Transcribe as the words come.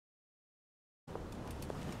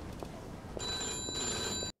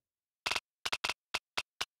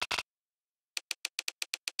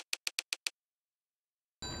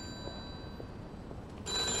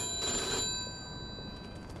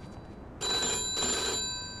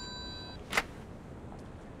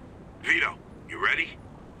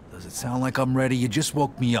it sound like I'm ready? You just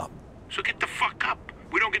woke me up. So get the fuck up.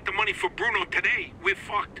 We don't get the money for Bruno today, we're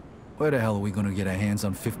fucked. Where the hell are we gonna get our hands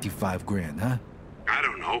on 55 grand, huh? I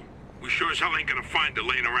don't know. We sure as hell ain't gonna find her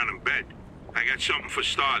laying around in bed. I got something for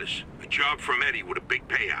starters. A job from Eddie with a big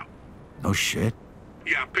payout. No shit.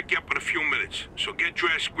 Yeah, I'll pick you up in a few minutes. So get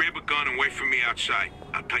dressed, grab a gun, and wait for me outside.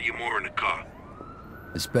 I'll tell you more in the car.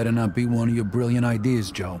 This better not be one of your brilliant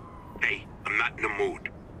ideas, Joe. Hey, I'm not in the mood.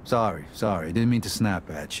 Sorry. Didn't mean to snap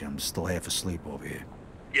at you. I'm still half asleep over here.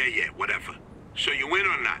 Yeah, whatever. So you in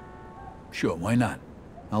or not? Sure, why not?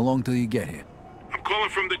 How long till you get here? I'm calling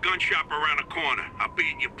from the gun shop around the corner. I'll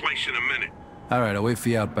be at your place in a minute. All right, I'll wait for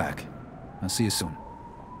you out back. I'll see you soon.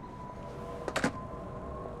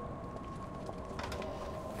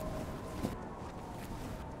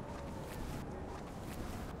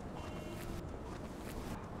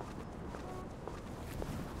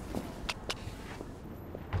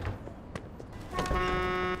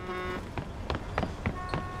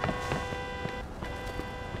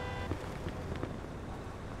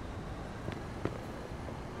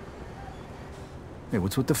 Hey,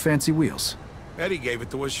 what's with the fancy wheels? Eddie gave it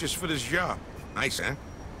to us just for this job. Nice, huh?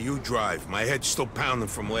 You drive. My head's still pounding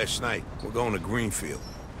from last night. We're going to Greenfield.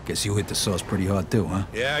 Guess you hit the sauce pretty hard too, huh?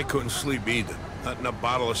 Yeah, I couldn't sleep either. Nothing a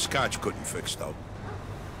bottle of scotch couldn't fix, though.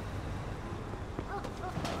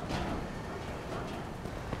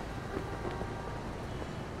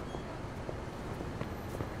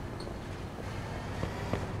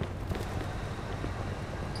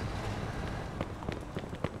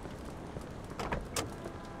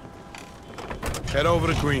 Head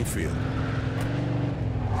over to Greenfield.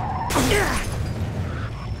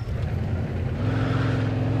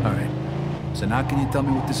 All right. So now can you tell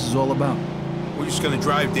me what this is all about? We're just gonna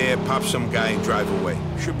drive there, pop some guy, and drive away.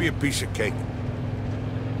 Should be a piece of cake.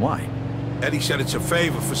 Why? Eddie said it's a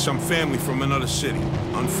favor for some family from another city.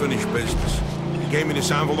 Unfinished business. He gave me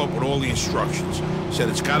this envelope with all the instructions. Said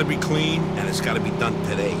it's gotta be clean, and it's gotta be done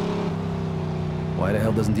today. Why the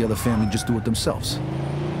hell doesn't the other family just do it themselves?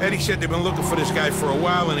 Eddie said they've been looking for this guy for a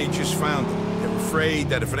while, and they just found him. They're afraid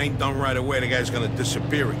that if it ain't done right away, the guy's gonna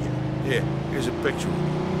disappear again. Here, here's a picture.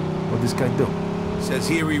 What'd this guy do? Says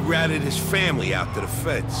here he ratted his family out to the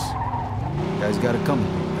feds. Guy's got it coming.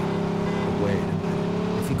 But wait a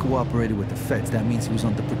minute. If he cooperated with the feds, that means he was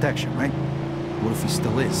under protection, right? What if he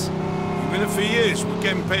still is? Even if he is, we're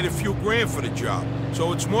getting paid a few grand for the job.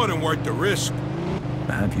 So it's more than worth the risk.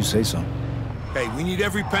 If you say so. Hey, we need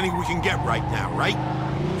every penny we can get right now, right?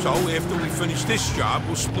 So after we finish this job,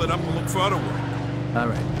 we'll split up and look for other work. All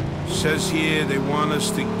right. Says here they want us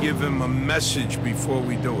to give him a message before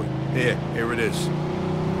we do it. Here it is.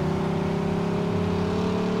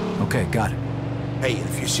 Okay, got it. Hey,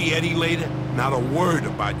 if you see Eddie later, not a word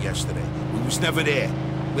about yesterday. We was never there.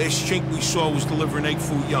 Last chink we saw was delivering egg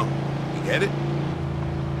food young. You get it?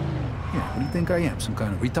 Yeah, what do you think I am? Some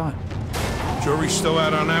kind of retard? Jury's still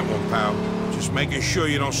out on that one, pal. Just making sure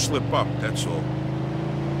you don't slip up, that's all.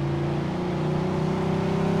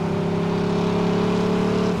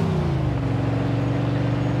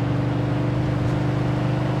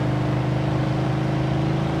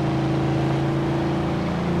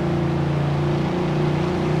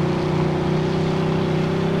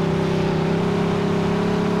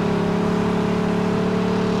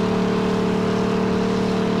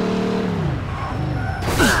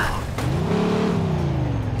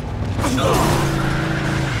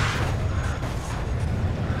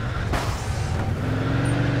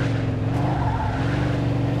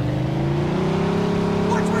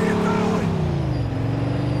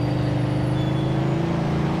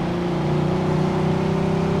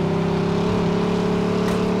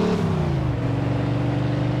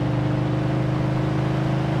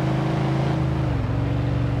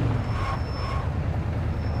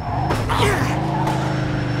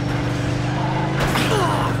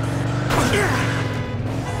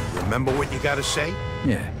 Remember what you gotta say?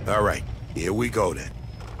 Yeah. All right, here we go then.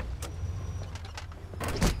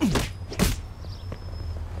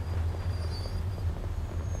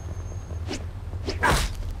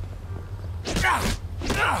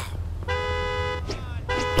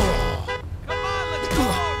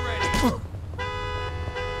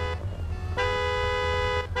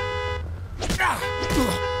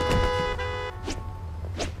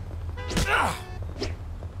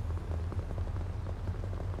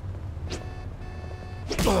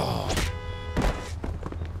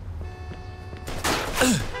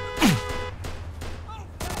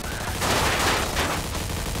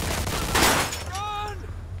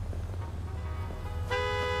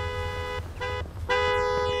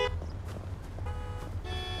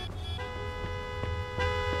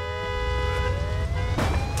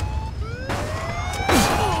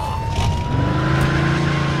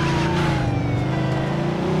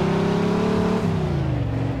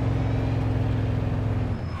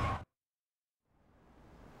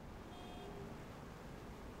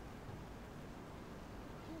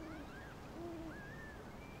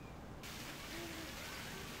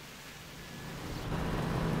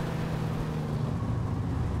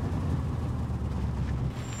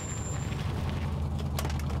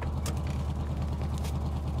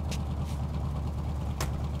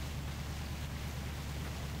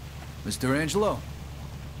 Mr. Angelo?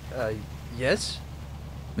 Yes?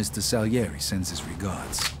 Mr. Salieri sends his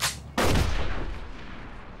regards.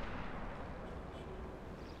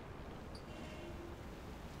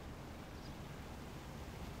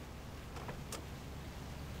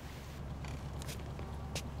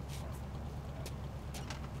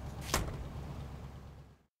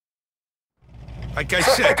 Like I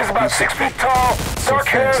said, Suspect is about 6 feet tall, dark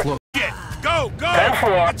hair. Look, get, go!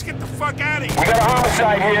 10-4. Let's get the fuck out of here! We got a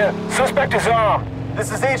homicide here. Suspect is armed.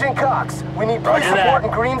 This is Agent Cox. We need police Roger support that.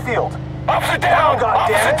 in Greenfield. Officer down!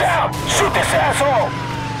 goddammit. Officer down! Shoot this asshole!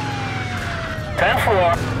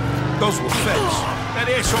 10-4. Those were feds. That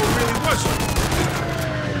asshole really wasn't.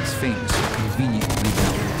 Eddie's famous for conveniently leaving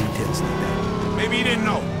out the details like that. Maybe he didn't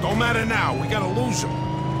know. Don't matter now. We gotta lose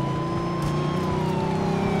him.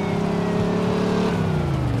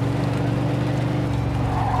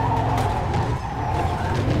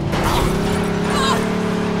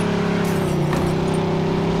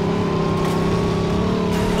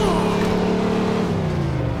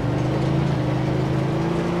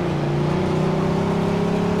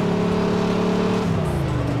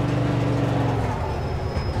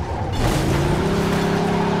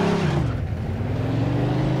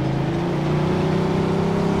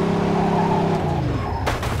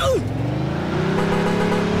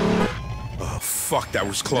 Fuck, that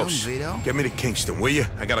was close. Vito? Get me to Kingston, will you?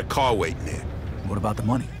 I got a car waiting there. What about the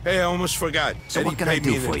money? Hey, I almost forgot. So Eddie what can I paid do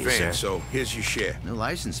me in for you, advance, sir? so here's your share. New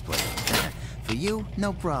license plate. For you,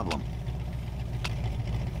 no problem.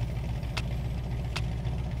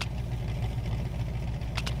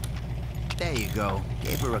 There you go.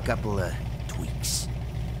 Gave her a couple of tweaks.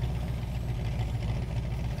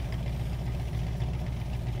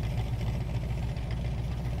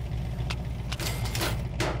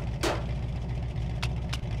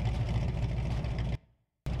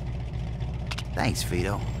 Thanks,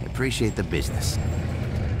 Vito. I appreciate the business.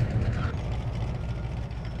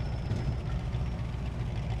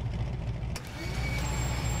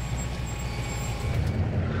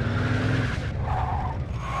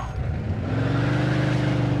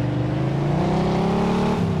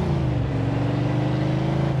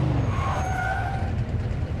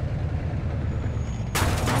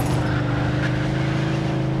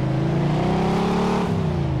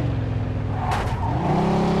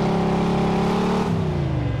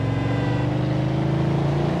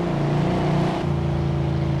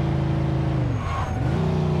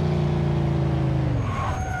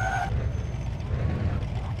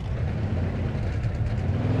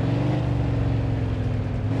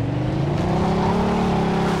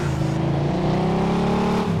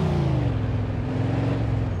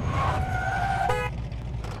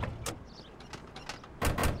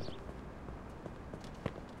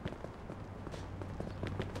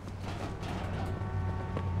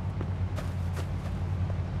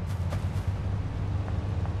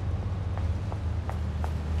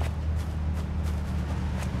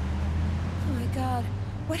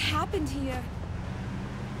 What happened here?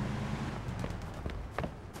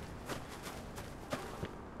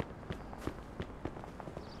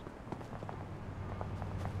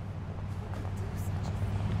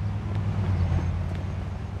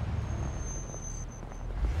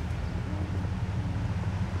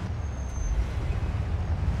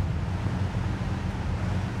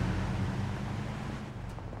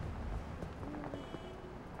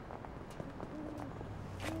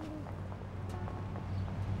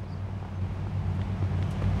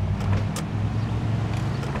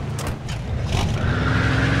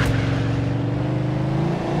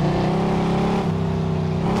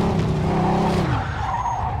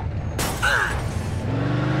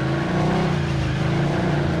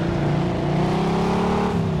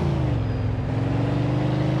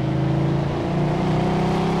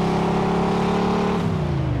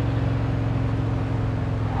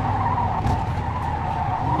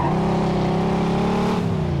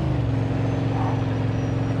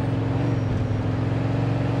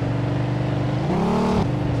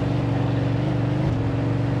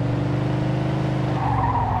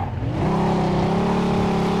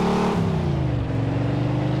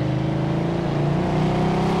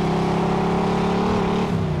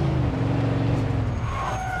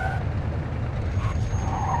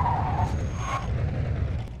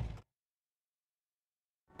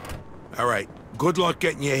 All right. Good luck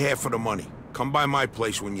getting your half of the money. Come by my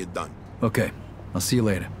place when you're done. Okay. I'll see you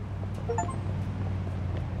later.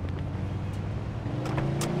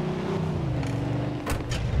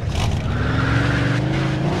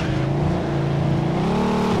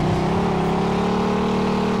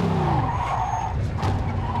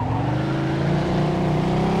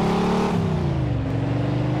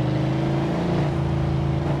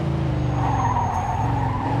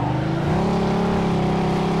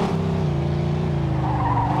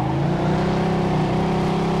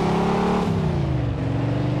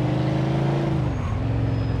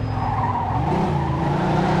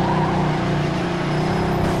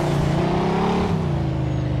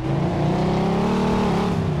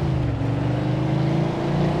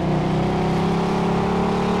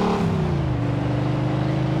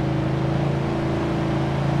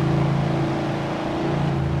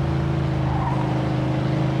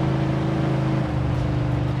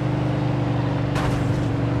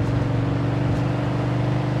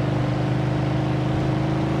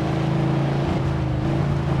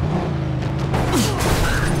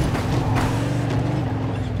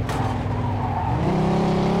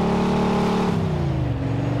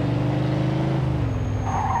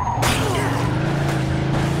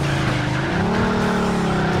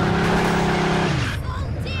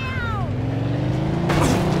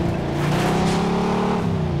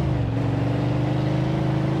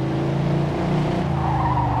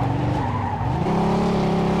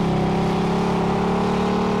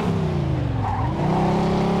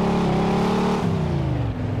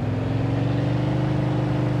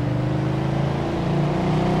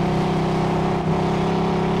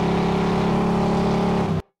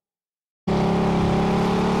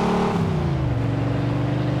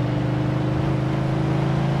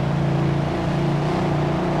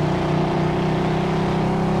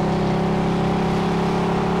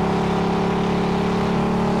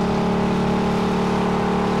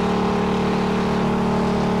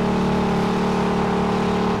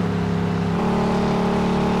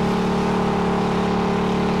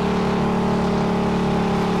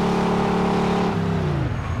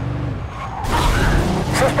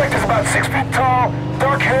 About 6 feet tall,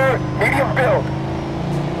 dark hair, medium build.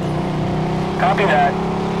 Copy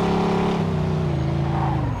that.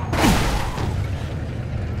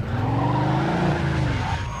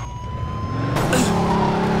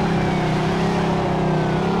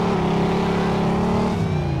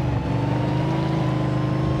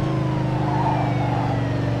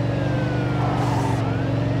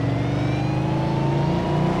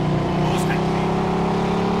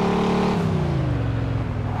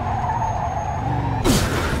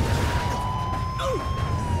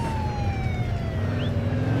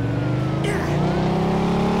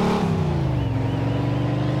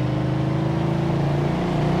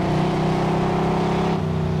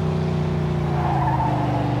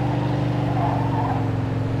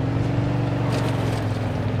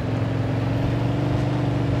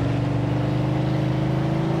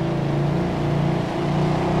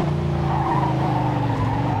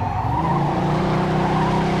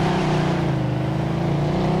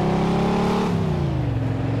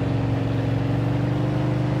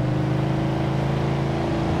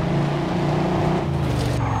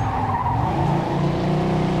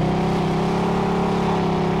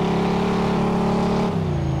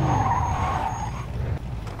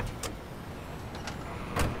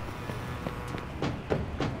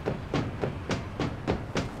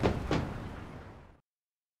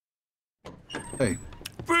 Hey.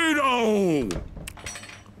 Vito!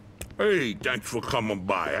 Hey, thanks for coming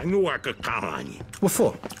by. I knew I could count on you. What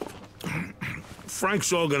for?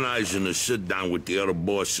 Frank's organizing a sit-down with the other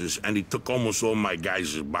bosses, and he took almost all my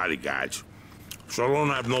guys as bodyguards. So I don't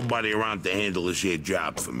have nobody around to handle this here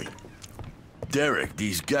job for me. Derek,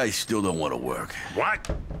 these guys still don't want to work. What?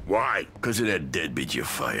 Why? Because of that deadbeat you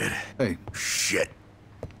fired. Hey. Shit.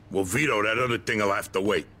 Well, Vito, that other thing will have to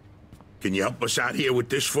wait. Can you help us out here with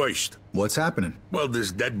this first? What's happening? Well,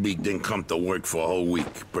 this deadbeat didn't come to work for a whole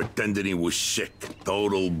week, pretending he was sick.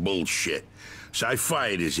 Total bullshit. So I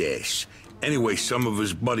fired his ass. Anyway, some of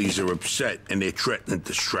his buddies are upset, and they're threatening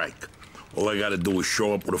to strike. All I gotta do is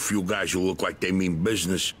show up with a few guys who look like they mean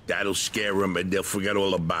business. That'll scare them, and they'll forget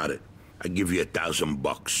all about it. I give you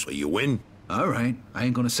 $1,000. Are you in? All right. I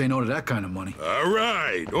ain't gonna say no to that kind of money. All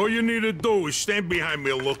right. All you need to do is stand behind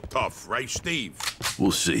me and look tough, right, Steve?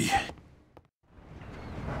 We'll see.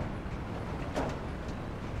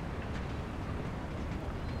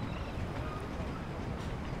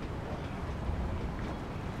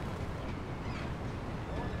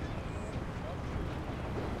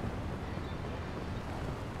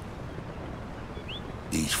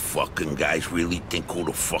 These fucking guys really think who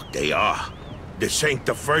the fuck they are. This ain't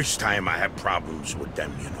the first time I had problems with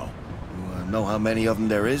them, you know. You know how many of them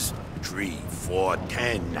there is? 3, 4,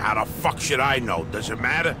 10. How the fuck should I know? Does it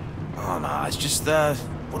matter? Oh, no, it's just,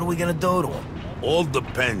 what are we gonna do to them? All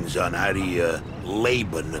depends on how the,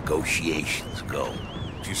 labor negotiations go.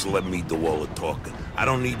 Just let me do all the talking. I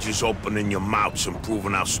don't need just opening your mouths and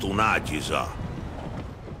proving how stunad yous are.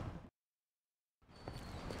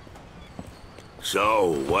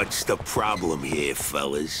 So, what's the problem here,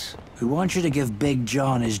 fellas? We want you to give Big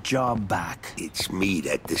John his job back. It's me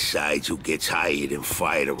that decides who gets hired and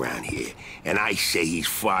fired around here, and I say he's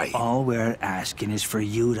fired. All we're asking is for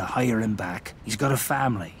you to hire him back. He's got a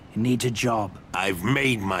family. He needs a job. I've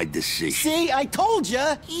made my decision. See, I told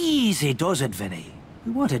ya! Easy does it, Vinny.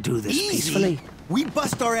 We want to do this peacefully. We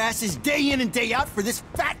bust our asses day in and day out for this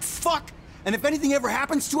fat fuck! And if anything ever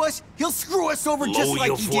happens to us, he'll screw us over just like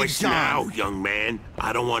he did John. Lower your voice now, young man.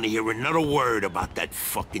 I don't want to hear another word about that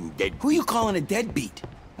fucking deadbeat. Who you calling a deadbeat?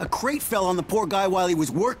 A crate fell on the poor guy while he was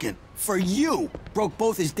working. For you. Broke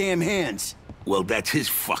both his damn hands. Well, that's his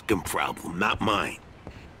fucking problem, not mine.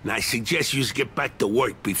 And I suggest you get back to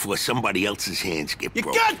work before somebody else's hands get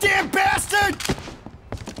broken. You goddamn bastard!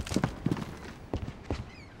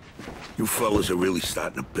 You fellas are really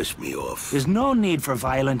starting to piss me off. There's no need for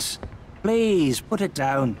violence. Please, put it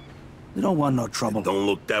down. We don't want no trouble. Don't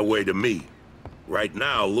look that way to me. Right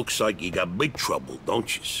now, looks like you got big trouble,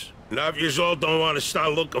 don't you? Now, if you all don't want to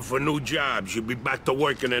start looking for new jobs, you'll be back to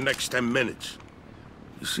work in the next 10 minutes.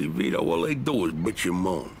 You see, Vito, all they do is bitch and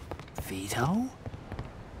moan. Vito?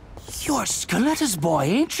 You're Scoletta's boy,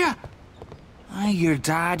 ain't you? Your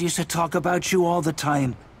dad used to talk about you all the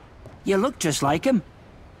time. You look just like him.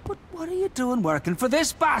 But what are you doing working for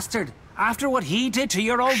this bastard? After what he did to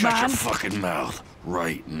your old man? Shut your fucking mouth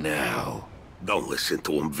right now. Don't listen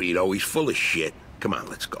to him, Vito. He's full of shit. Come on,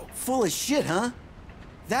 let's go. Full of shit, huh?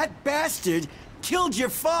 That bastard killed your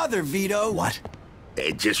father, Vito. What?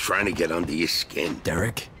 They're just trying to get under your skin.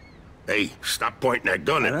 Derek? Hey, stop pointing that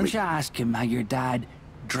gun Why at don't me. you ask him how your dad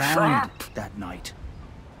drowned that night?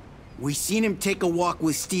 We seen him take a walk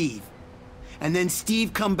with Steve. and then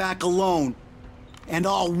Steve come back alone. And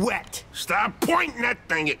all wet. Stop pointing that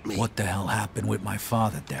thing at me. What the hell happened with my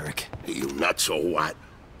father, Derek? You nuts or what?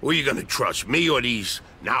 Who are you gonna trust, me or these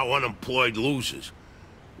now unemployed losers?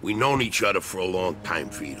 We known each other for a long time,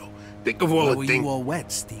 Vito. Think of all Why the were things... you all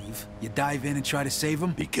wet, Steve? You dive in and try to save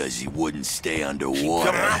him? Because he wouldn't stay Keep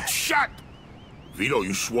underwater. your mouth shut! Vito,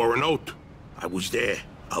 you swore an oath. I was there.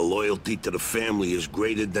 Our loyalty to the family is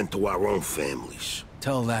greater than to our own families.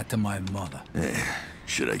 Tell that to my mother.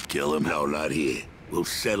 Should I kill him? No, not here. We'll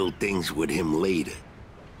settle things with him later.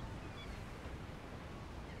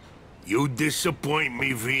 You disappoint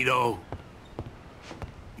me, Vito.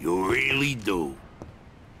 You really do.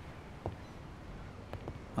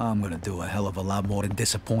 I'm gonna do a hell of a lot more than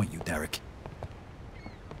disappoint you, Derek.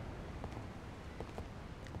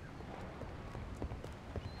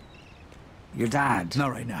 Your dad.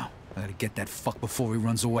 Not right now. I gotta get that fuck before he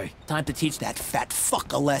runs away. Time to teach that fat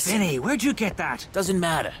fuck a lesson. Vinny, where'd you get that? Doesn't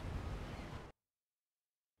matter.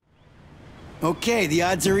 Okay, the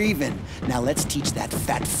odds are even. Now let's teach that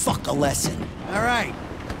fat fuck a lesson. All right,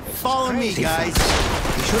 follow me, Crazy guys.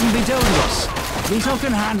 He shouldn't be doing this. Vito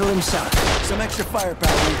can handle himself. Some extra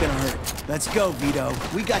firepower ain't gonna hurt. Let's go, Vito.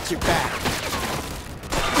 We got your back.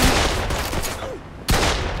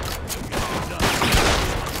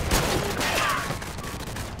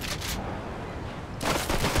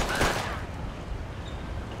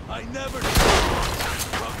 I never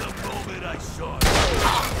from the moment I saw it.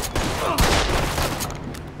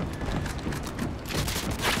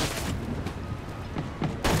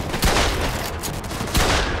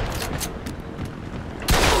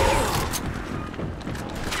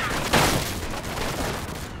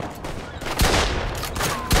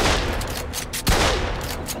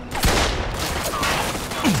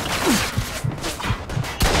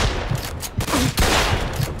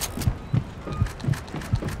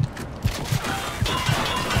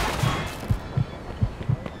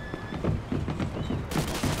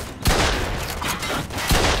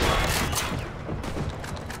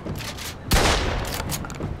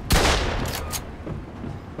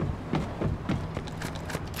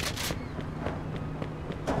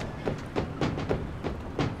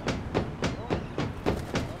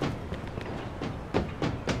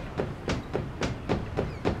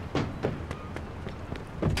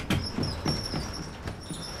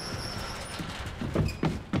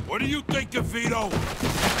 What do you think of Vito? You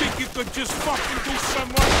think you could just fucking do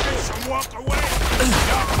something like this and walk away?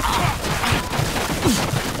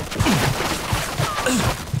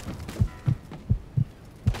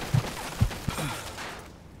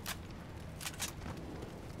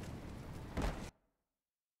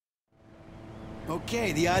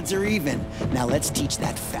 Okay, the odds are even. Now let's teach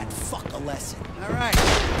that fat fuck a lesson. All right,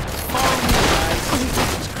 follow me,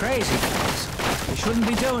 guys. It's crazy, guys. He shouldn't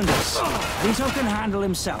be doing this. Vito can handle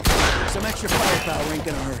himself. Some extra firepower ain't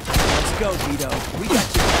gonna hurt. Let's go, Vito. We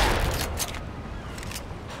got your back.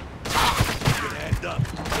 Good hand up.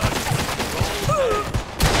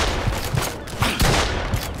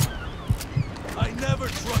 I never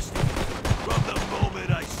trusted him from the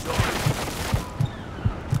moment I saw it.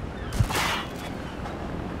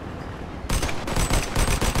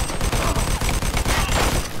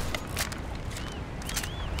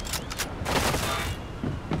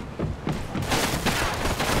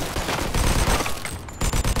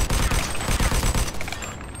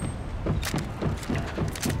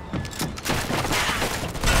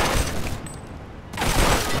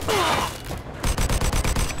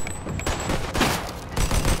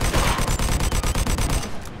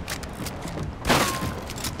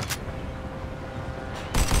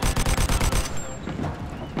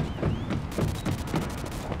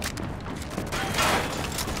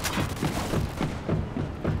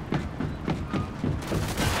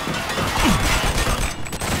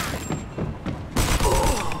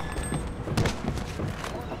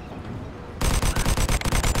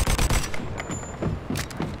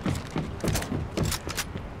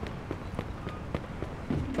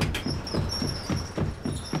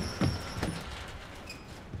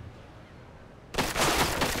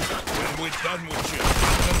 When we're done with you,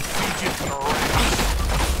 I'm gonna feed you to the rats.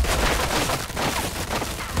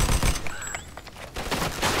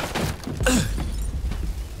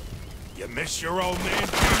 You miss your old man,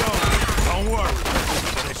 Vito? Don't worry, I'm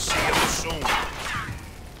gonna see him soon.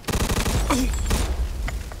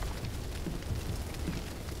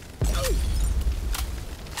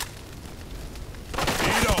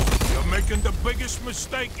 Vito, you're making the biggest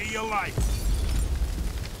mistake of your life.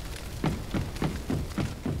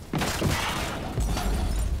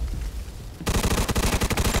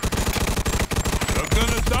 You're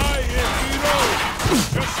gonna die here, Vito!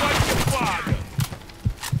 Just like your father!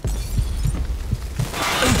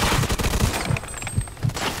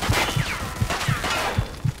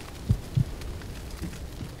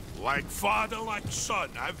 father like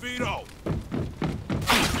son, huh, Vito?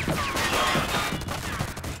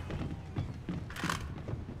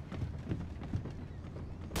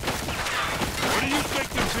 What are you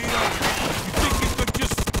thinking, Vito? You think you could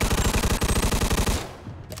just...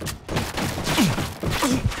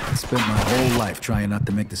 I spent my whole life trying not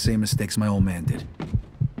to make the same mistakes my old man did.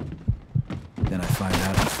 Then I find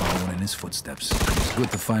out I'm following in his footsteps. It's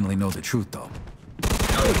good to finally know the truth, though.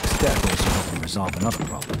 That also helped me resolve another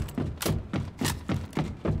problem.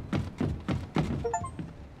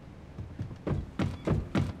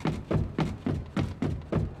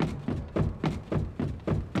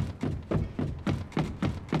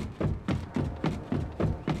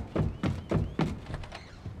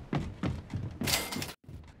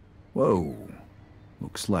 Whoa.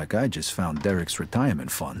 Looks like I just found Derek's retirement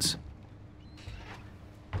funds.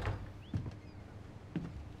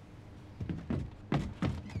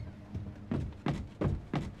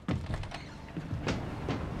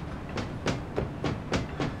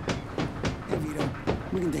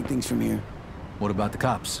 Things from here. What about the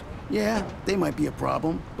cops? Yeah, they might be a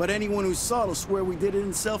problem, but anyone who saw it will swear we did it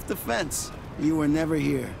in self-defense. You were never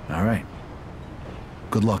here. All right.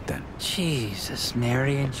 Good luck, then. Jesus,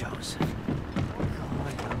 Mary and Joseph.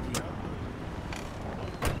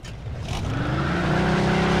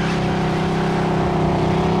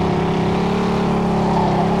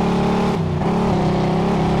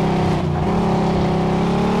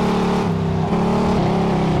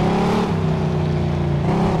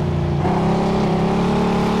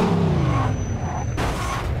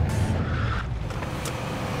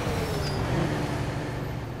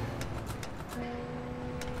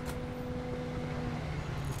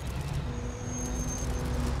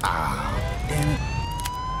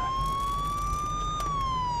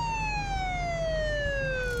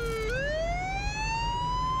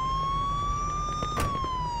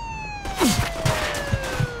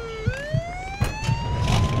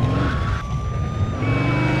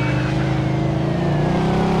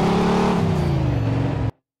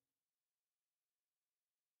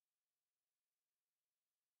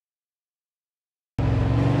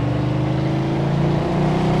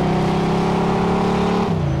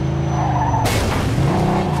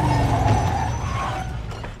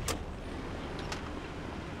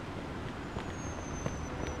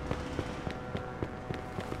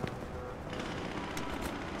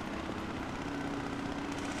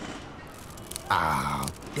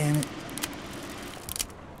 Damn it.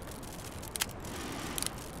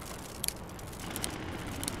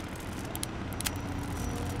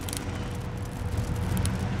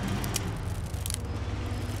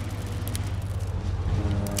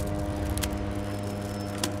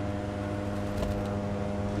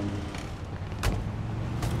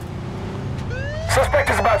 Suspect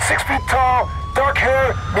is about 6 feet tall, dark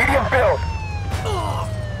hair, medium build.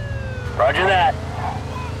 Roger that.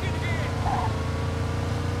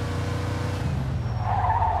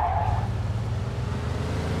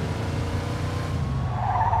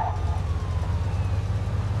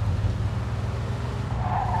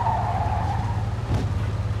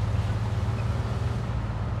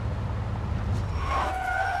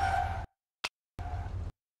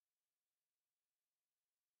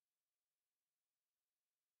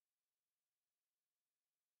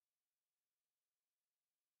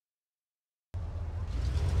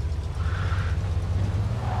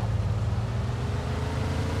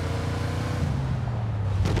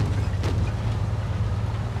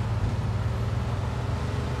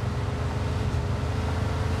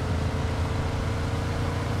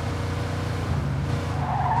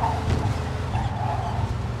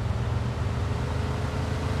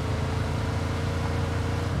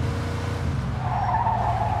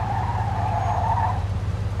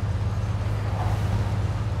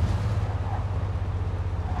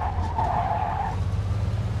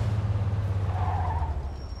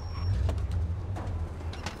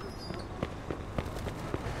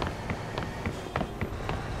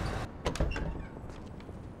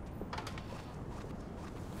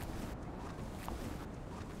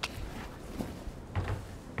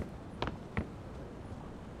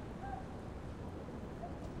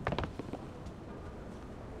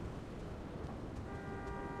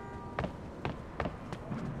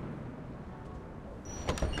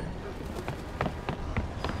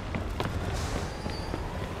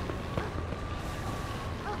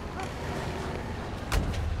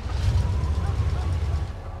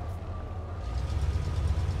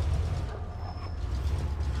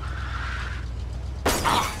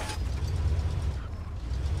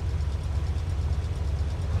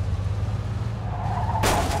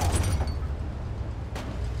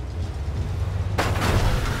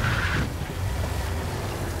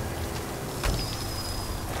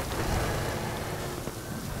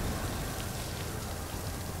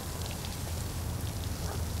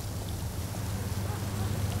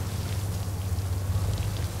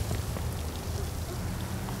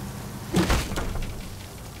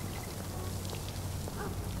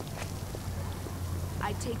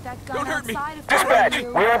 I'd take that gun Don't hurt me. outside if Dispatch, I were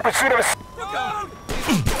you. we are in pursuit of a...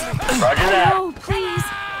 Roger that. No, please.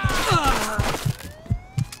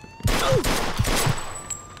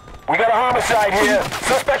 We got a homicide here.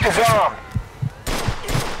 Suspect is armed.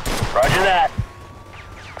 Roger that.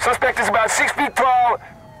 Suspect is about 6 feet tall,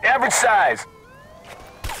 average size.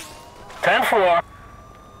 10-4.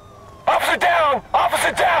 Officer down!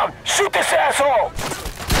 Officer down! Shoot this asshole!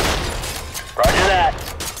 Roger that.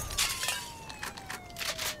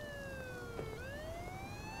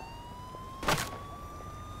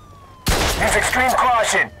 Use extreme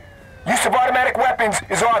caution. Use of automatic weapons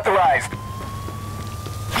is authorized.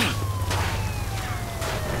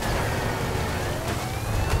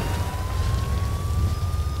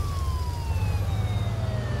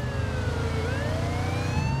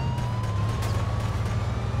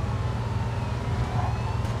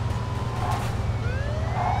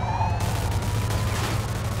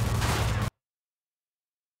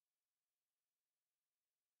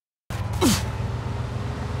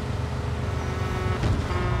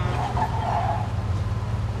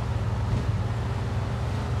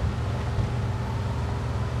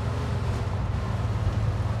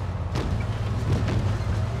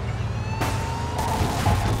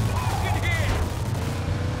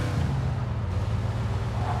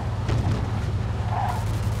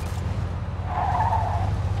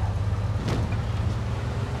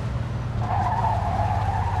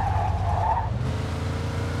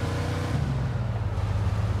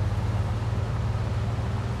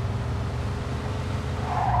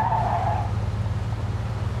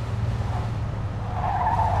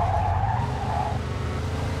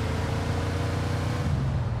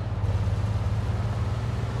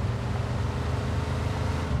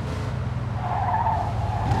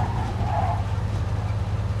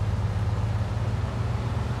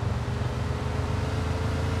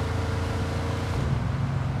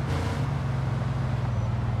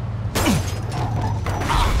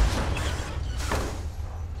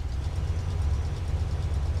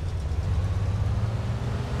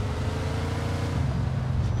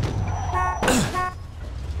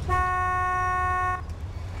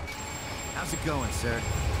 How's it going, sir?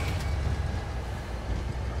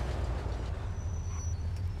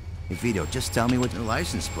 Hey, Vito, just tell me what your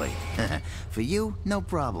license plate. For you, no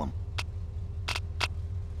problem.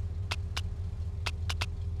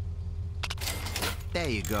 There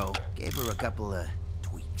you go. Gave her a couple of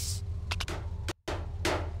tweaks.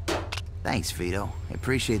 Thanks, Vito. I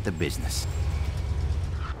appreciate the business.